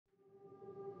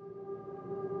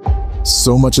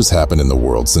So much has happened in the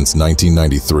world since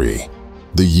 1993,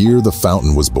 the year the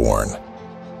fountain was born.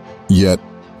 Yet,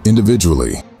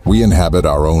 individually, we inhabit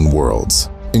our own worlds,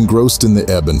 engrossed in the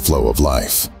ebb and flow of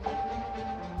life.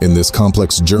 In this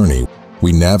complex journey,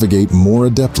 we navigate more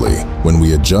adeptly when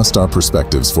we adjust our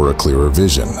perspectives for a clearer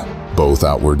vision, both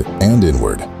outward and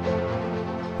inward.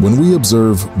 When we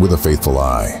observe with a faithful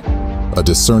eye, a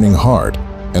discerning heart,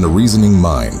 and a reasoning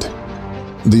mind,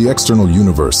 the external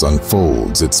universe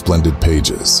unfolds its splendid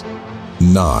pages,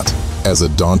 not as a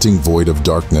daunting void of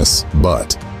darkness,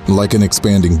 but like an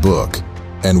expanding book,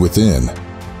 and within,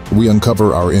 we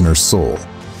uncover our inner soul,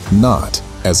 not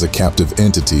as a captive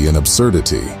entity in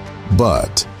absurdity,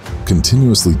 but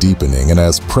continuously deepening and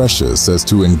as precious as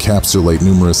to encapsulate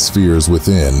numerous spheres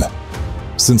within.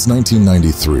 Since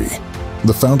 1993,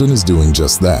 the fountain is doing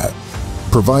just that.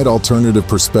 Provide alternative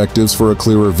perspectives for a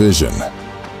clearer vision.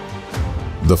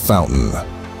 The Fountain,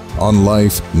 on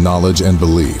life, knowledge, and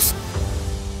belief.